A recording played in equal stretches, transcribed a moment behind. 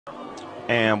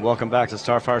And welcome back to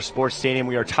Starfire Sports Stadium.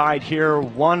 We are tied here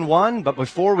 1-1, but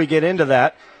before we get into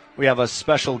that, we have a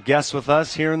special guest with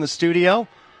us here in the studio,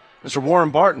 Mr. Warren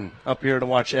Barton, up here to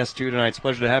watch S2 tonight. It's a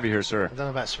pleasure to have you here, sir. I don't know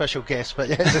about special guest, but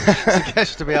yeah, it's a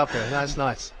guest to be up here. That's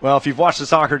nice. Well, if you've watched the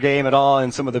soccer game at all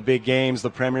in some of the big games,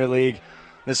 the Premier League,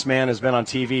 this man has been on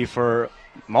TV for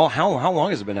how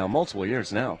long has it been now? Multiple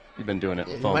years now. You've been doing it.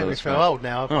 You make me feel old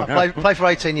now. Oh, I played for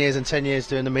 18 years and 10 years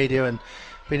doing the media, and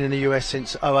been in the US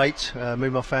since 2008.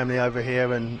 Moved my family over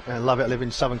here and love it. I live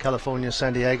in Southern California,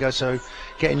 San Diego, so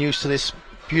getting used to this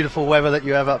beautiful weather that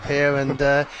you have up here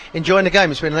and enjoying the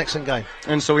game. It's been an excellent game.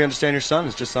 And so we understand your son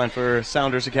has just signed for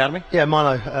Sounders Academy? Yeah,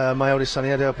 Milo, my oldest son, he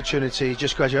had the opportunity,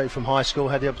 just graduated from high school,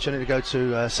 had the opportunity to go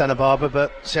to Santa Barbara,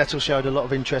 but Seattle showed a lot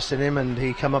of interest in him, and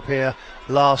he come up here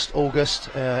last August,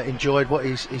 enjoyed what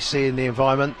he's seeing, the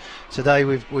environment. Today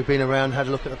we've been around, had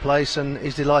a look at the place, and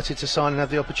he's delighted to sign and have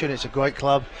the opportunity. It's a great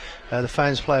club. The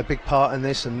fans play a big part in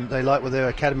this, and they like with their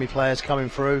academy players coming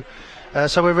through.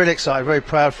 So we're really excited, very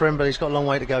proud for him, but he's got a long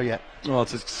way to go yet. Well,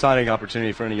 it's an exciting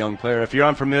opportunity for any young player. If you're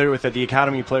unfamiliar with it, the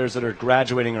academy players that are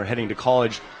graduating or heading to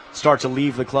college start to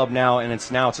leave the club now, and it's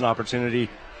an opportunity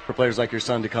for players like your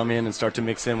son to come in and start to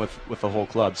mix in with the whole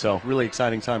club. So really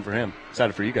exciting time for him.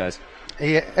 Excited for you guys.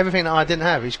 Everything that I didn't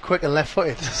have. He's quick and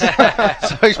left-footed,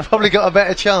 so he's probably got a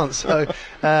better chance. So,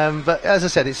 but as I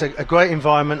said, it's a great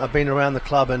environment. I've been around the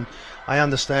club and I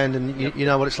understand, and you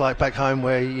know what it's like back home,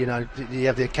 where you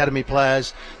have the academy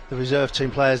players, the reserve team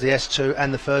players, the S2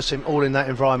 and the first team, all in that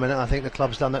environment, and I think the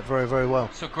club's done that very, very well.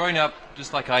 So growing up,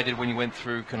 just like I did when you went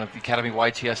through kind of the academy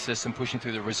YTS system, pushing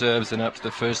through the reserves and up to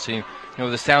the first team,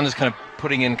 the Sounders kind of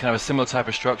putting in kind of a similar type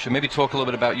of structure. Maybe talk a little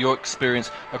bit about your experience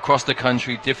across the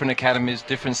country, different academies,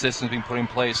 different systems being put in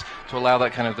place to allow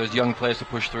that kind of those young players to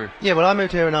push through. Yeah, well, I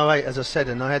moved here in 2008, as I said,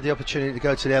 and I had the opportunity to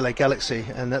go to the LA Galaxy,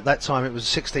 and at that time it was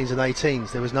 16s and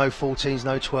 18s. There was no 14s,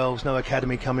 no 12s, no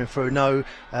academy coming through, no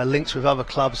links with other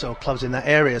clubs or clubs in that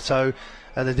area. So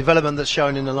the development that's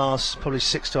shown in the last probably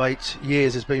 6 to 8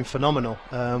 years has been phenomenal,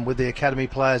 with the academy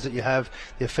players that you have,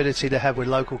 the affinity they have with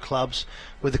local clubs.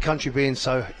 With the country being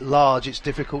so large, it's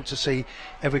difficult to see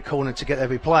every corner to get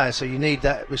every player, so you need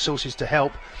that resources to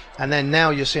help. And then now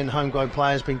you're seeing homegrown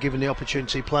players being given the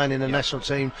opportunity playing in the national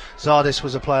team. Zardis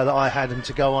was a player that I had, and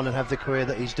to go on and have the career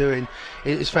that he's doing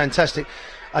is fantastic.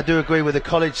 I do agree with the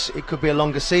college, it could be a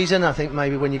longer season. I think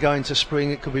maybe when you go into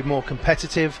spring it could be more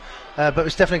competitive, but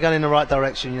it's definitely going in the right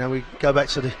direction. We go back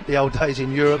to the old days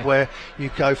in Europe where you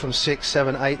go from 6,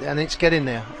 7, 8, and it's getting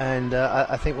there. And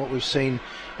I think what we've seen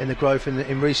in the growth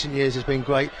in recent years has been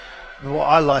great. What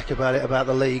I like about it, about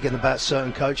the league and about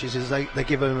certain coaches, is they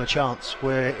give them a chance.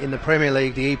 Where in the Premier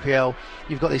League, the EPL,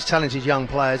 you've got these talented young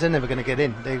players, they're never going to get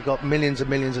in. They've got millions and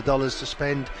millions of dollars to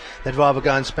spend. They'd rather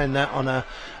go and spend that on a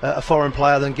foreign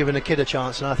player than giving a kid a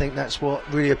chance. And I think that's what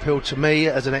really appealed to me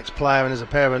as an ex-player and as a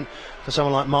parent, for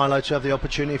someone like Milo to have the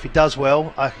opportunity. If he does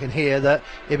well, I can hear that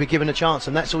he'll be given a chance,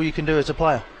 and that's all you can do as a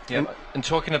player. Yeah, and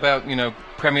talking about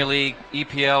Premier League,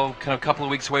 EPL, kind of a couple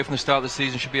of weeks away from the start of the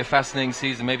season, should be a fascinating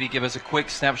season. Maybe give us a quick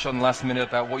snapshot in the last minute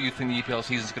about what you think the EPL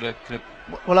season is going to.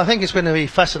 Well, I think it's going to be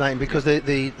fascinating because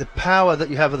the power that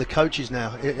you have of the coaches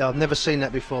now, I've never seen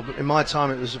that before. But in my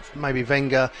time, it was maybe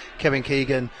Wenger, Kevin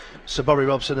Keegan, Sir Bobby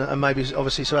Robson, and maybe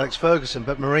obviously Sir Alex Ferguson.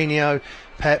 But Mourinho,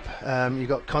 Pep, you've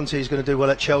got Conte, who's going to do well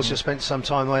at Chelsea. I spent some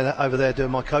time over there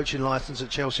doing my coaching licence at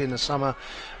Chelsea in the summer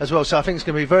as well. So I think it's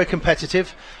going to be very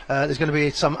competitive. There's going to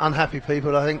be some unhappy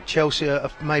people. I think Chelsea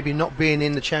maybe not being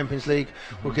in the Champions League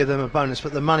will give them a bonus.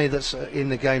 But the money that's in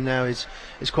the game now is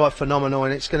quite phenomenal,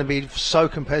 and it's going to be so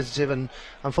competitive, and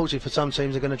unfortunately for some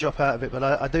teams they're going to drop out of it. But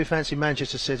I do fancy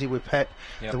Manchester City with Pep,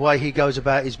 the way he goes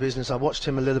about his business. I watched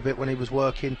him a little bit when he was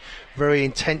working, very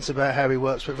intense about how he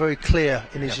works, but very clear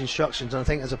in his instructions, and I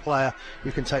think as a player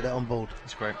you can take that on board.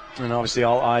 That's great. And obviously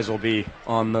all eyes will be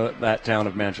on that town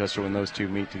of Manchester when those two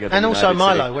meet together. And also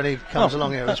Milo City. When he comes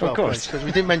along here as well, of course, because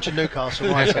we didn't mention Newcastle.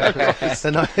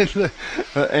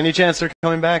 Any chance they're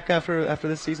coming back after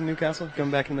this season, Newcastle?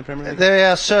 Coming back in the Premier League? There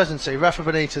are certainty. Rafa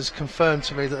Benitez confirmed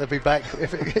to me that they'll be back.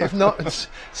 If not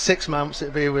 6 months,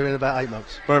 it'll be within about 8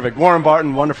 months. Perfect. Warren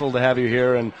Barton, wonderful to have you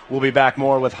here, and we'll be back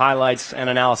more with highlights and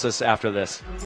analysis after this.